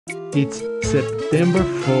It's September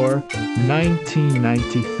 4,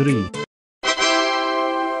 1993.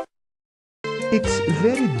 It's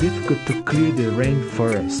very difficult to clear the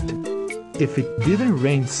rainforest. If it didn't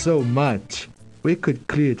rain so much, we could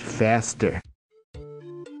clear it faster.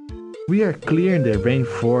 We are clearing the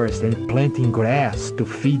rainforest and planting grass to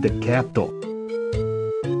feed the cattle.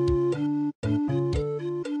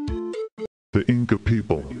 The Inca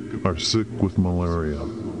people are sick with malaria.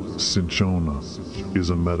 Cinchona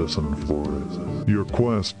is a medicine for it. Your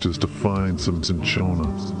quest is to find some cinchona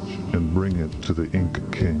and bring it to the Inca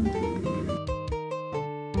King.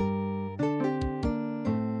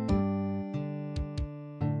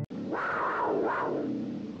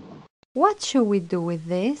 What should we do with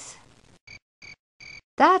this?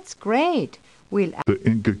 That's great. The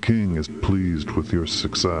Inca King is pleased with your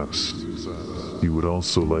success. He would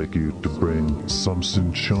also like you to bring some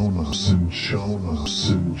cinchona, cinchona,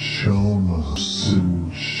 cinchona, cinchona,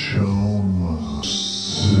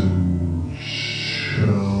 cinchona.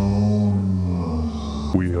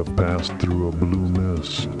 We have passed through a blue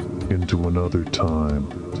mist into another time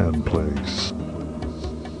and place.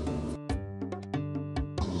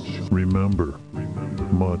 Remember,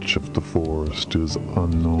 much of the forest is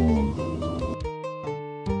unknown.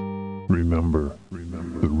 Remember,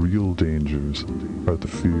 the real dangers are the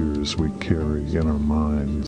fears we carry in our minds.